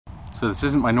So this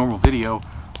isn't my normal video,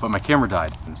 but my camera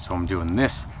died, and so I'm doing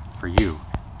this for you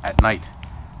at night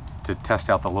to test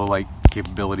out the low light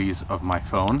capabilities of my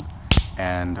phone,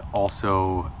 and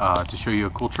also to show you a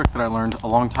cool trick that I learned a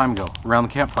long time ago around the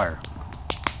campfire.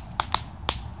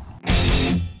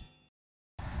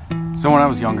 So when I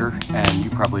was younger, and you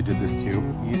probably did this too,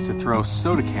 you used to throw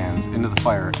soda cans into the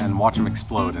fire and watch them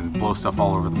explode and blow stuff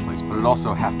all over the place, but it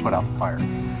also half put out the fire.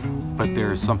 But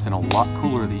there's something a lot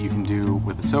cooler that you can do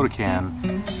with a soda can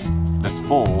that's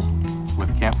full with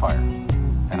a campfire.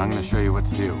 And I'm going to show you what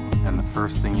to do. And the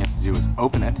first thing you have to do is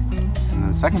open it, and then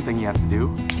the second thing you have to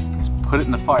do is put it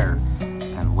in the fire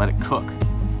and let it cook.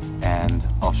 And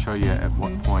I'll show you at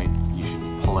what point you should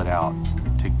pull it out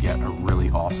to get a really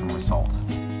awesome result.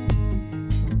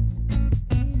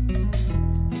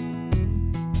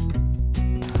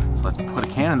 So let's put a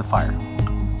can in the fire.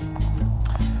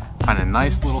 Find a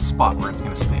nice little spot where it's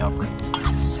going to stay upright.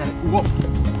 Set it, whoa,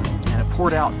 and it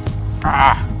poured out.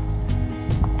 Ah!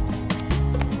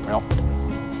 Well,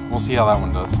 we'll see how that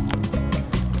one does.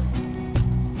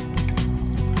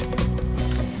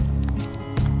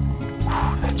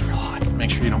 Whew, that's real hot. Make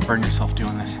sure you don't burn yourself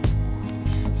doing this.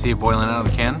 See it boiling out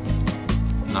of the can?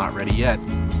 Not ready yet.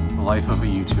 The life of a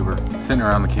YouTuber, sitting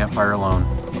around the campfire alone,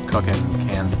 cooking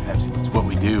cans of Pepsi. It's what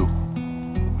we do.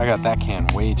 I got that can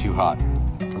way too hot.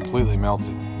 Completely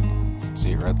melted.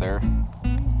 See it right there?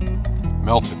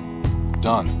 Melted.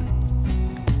 Done.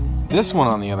 This one,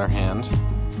 on the other hand,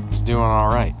 is doing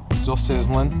alright. Still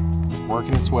sizzling,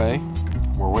 working its way.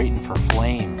 We're waiting for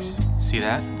flames. See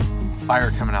that?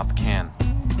 Fire coming out the can.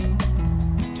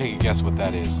 Take a guess what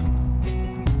that is.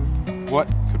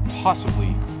 What could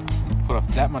possibly put off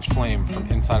that much flame from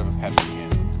inside of a Pepsi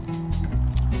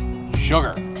can?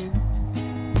 Sugar.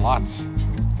 Lots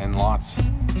and lots of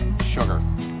sugar.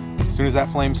 As soon as that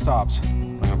flame stops,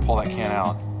 I'm going to pull that can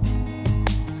out.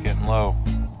 It's getting low.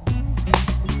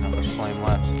 Not much flame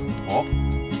left. Oh,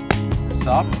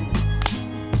 stop.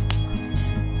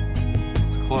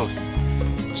 It's close.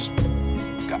 Just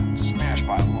got smashed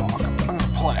by a log. I'm going to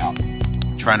pull it out.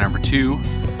 Try number 2.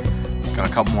 Got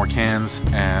a couple more cans,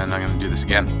 and I'm going to do this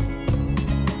again.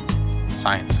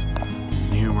 Science.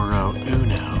 Numero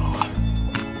uno.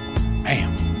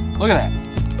 Bam. Look at that.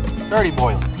 It's already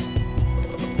boiling.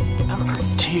 Number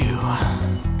 2.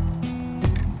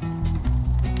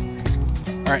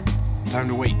 Alright, time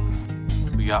to wait.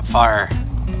 We got fire.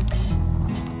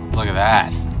 Look at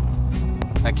that.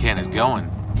 That can is going.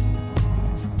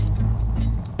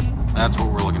 That's what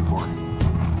we're looking for.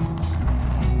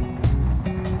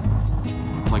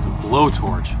 Like a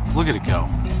blowtorch. Look at it go.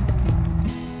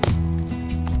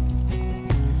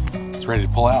 It's ready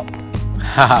to pull out.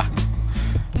 Haha.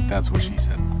 That's what she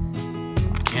said.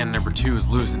 Can number 2 is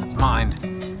losing its mind.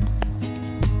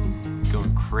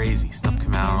 Going crazy. Stuff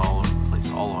coming out all over the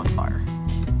place, all on fire.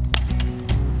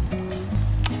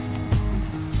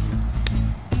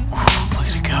 Whew, look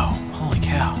at it go. Holy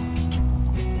cow.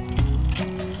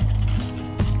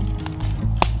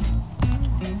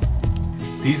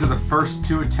 These are the first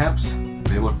 2 attempts.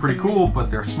 They look pretty cool, but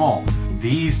they're small.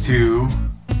 These 2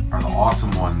 are the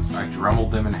awesome ones. I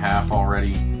dremeled them in half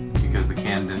already because the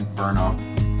can didn't burn up.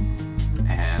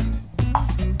 And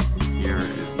here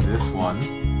is this one,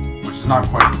 which is not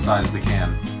quite the size of the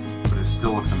can, but it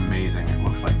still looks amazing. It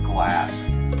looks like glass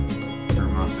through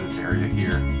most of this area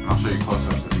here. And I'll show you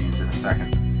close-ups of these in a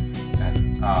second.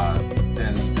 And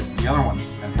then this is the other one.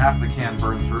 And half the can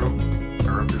burned through.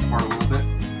 Stir up this part a little bit.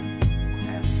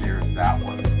 And there's that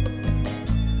one.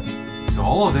 So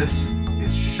all of this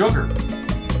is sugar.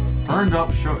 Burned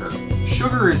up sugar.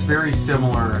 Sugar is very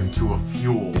similar to a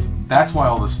fuel. That's why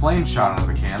all this flame shot out of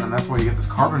the can, and that's why you get this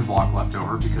carbon block left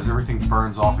over, because everything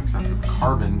burns off except for the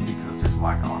carbon because there's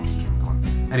lack of oxygen going.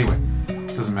 Anyway,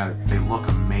 doesn't matter. They look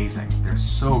amazing. They're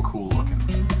so cool looking.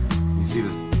 You see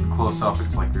this close up,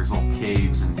 it's like there's little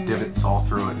caves and divots all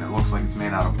through it, and it looks like it's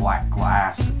made out of black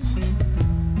glass.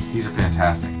 These are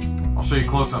fantastic. I'll show you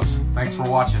close-ups. Thanks for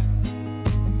watching.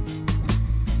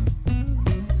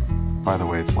 By the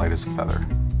way, it's light as a feather.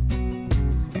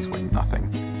 These weigh nothing.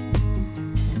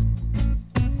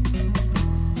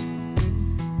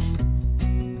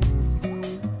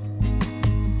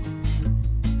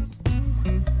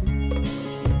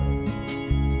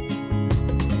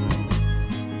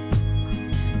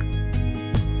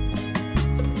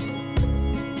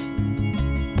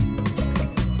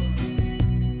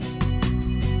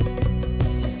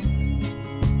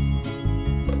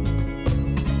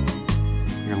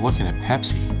 Looking at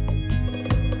Pepsi.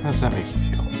 How does that make you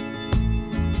feel?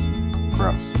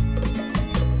 Gross.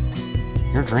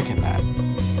 You're drinking that.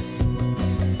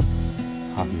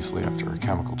 Obviously after a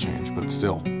chemical change, but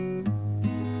still.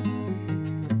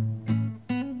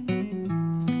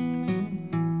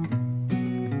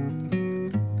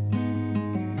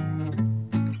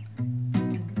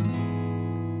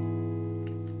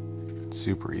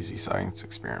 Super easy science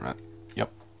experiment.